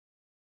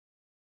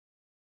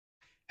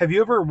Have you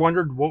ever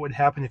wondered what would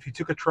happen if you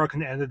took a truck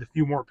and added a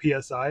few more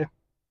PSI?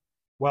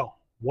 Well,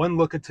 one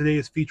look at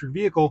today's featured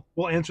vehicle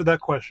will answer that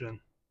question.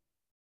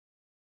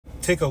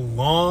 Take a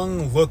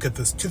long look at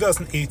this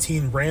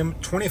 2018 Ram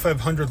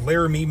 2500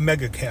 Laramie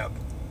Mega Cab.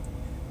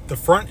 The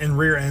front and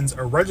rear ends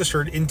are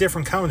registered in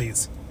different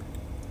counties.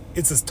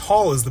 It's as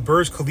tall as the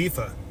Burj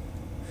Khalifa,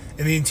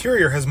 and the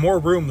interior has more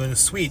room than a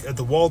suite at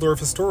the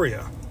Waldorf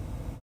Astoria.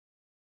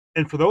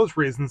 And for those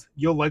reasons,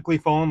 you'll likely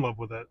fall in love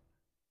with it.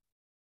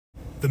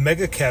 The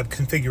Mega Cab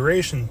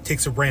configuration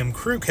takes a Ram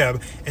crew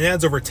cab and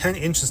adds over 10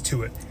 inches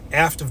to it,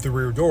 aft of the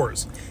rear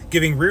doors,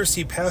 giving rear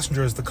seat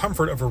passengers the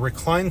comfort of a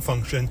recline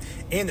function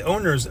and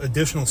owners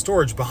additional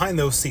storage behind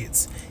those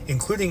seats,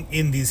 including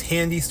in these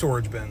handy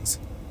storage bins.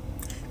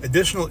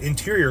 Additional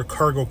interior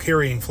cargo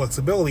carrying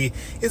flexibility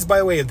is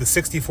by way of the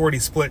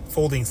 60-40 split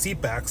folding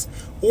seat backs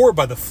or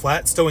by the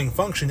flat stowing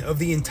function of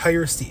the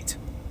entire seat.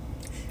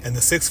 And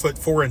the 6-foot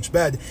 4-inch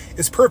bed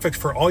is perfect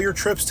for all your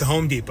trips to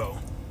Home Depot.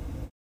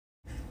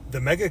 The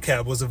Mega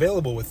Cab was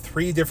available with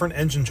 3 different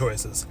engine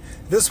choices.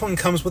 This one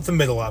comes with the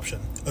middle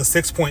option, a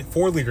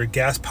 6.4-liter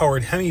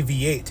gas-powered Hemi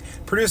V8,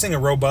 producing a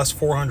robust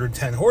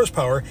 410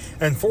 horsepower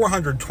and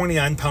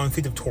 429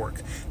 pound-feet of torque,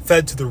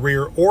 fed to the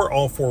rear or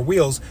all 4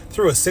 wheels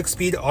through a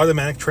 6-speed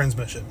automatic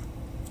transmission.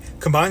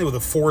 Combined with a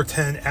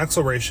 4:10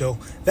 axle ratio,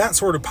 that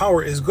sort of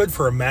power is good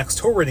for a max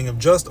tow rating of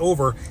just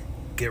over,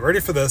 get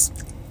ready for this,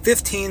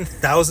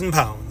 15,000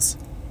 pounds.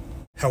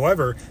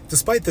 However,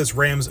 despite this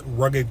Ram's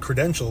rugged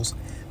credentials,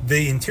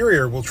 the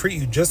interior will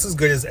treat you just as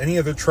good as any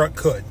other truck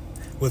could,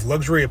 with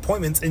luxury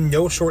appointments in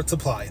no short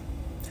supply.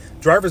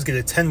 Drivers get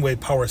a 10-way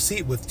power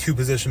seat with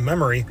 2-position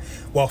memory,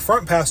 while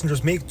front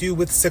passengers make do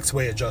with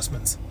 6-way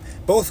adjustments.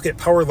 Both get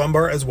power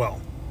lumbar as well.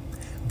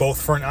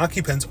 Both front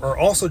occupants are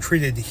also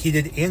treated to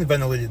heated and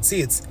ventilated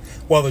seats,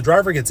 while the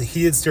driver gets a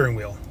heated steering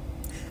wheel.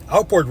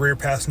 Outboard rear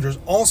passengers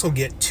also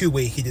get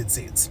 2-way heated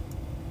seats.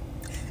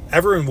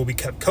 Everyone will be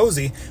kept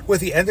cozy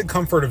with the added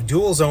comfort of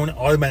dual-zone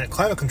automatic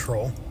climate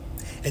control,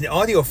 and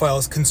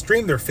audiophiles can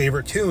stream their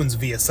favorite tunes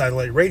via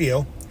satellite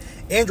radio,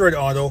 Android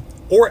Auto,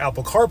 or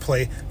Apple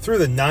CarPlay through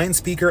the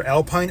 9-speaker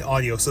Alpine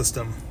audio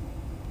system.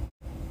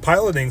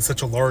 Piloting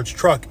such a large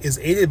truck is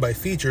aided by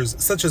features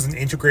such as an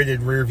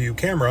integrated rear-view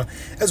camera,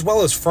 as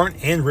well as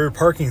front and rear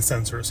parking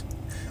sensors,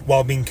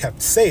 while being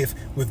kept safe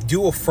with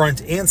dual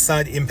front and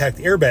side impact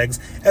airbags,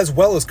 as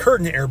well as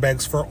curtain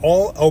airbags for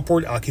all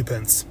outboard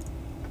occupants.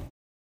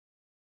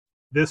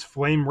 This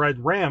flame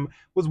red Ram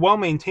was well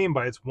maintained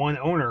by its one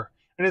owner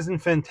and is in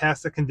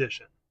fantastic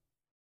condition.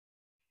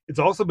 It's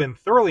also been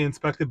thoroughly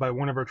inspected by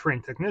one of our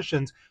trained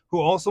technicians, who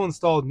also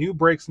installed new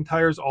brakes and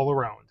tires all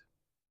around.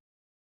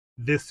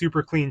 This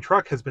super clean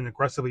truck has been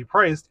aggressively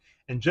priced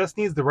and just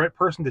needs the right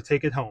person to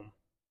take it home.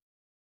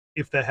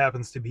 If that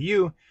happens to be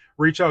you,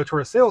 reach out to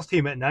our sales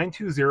team at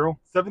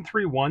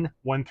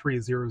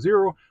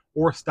 920-731-1300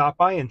 or stop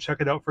by and check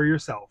it out for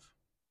yourself.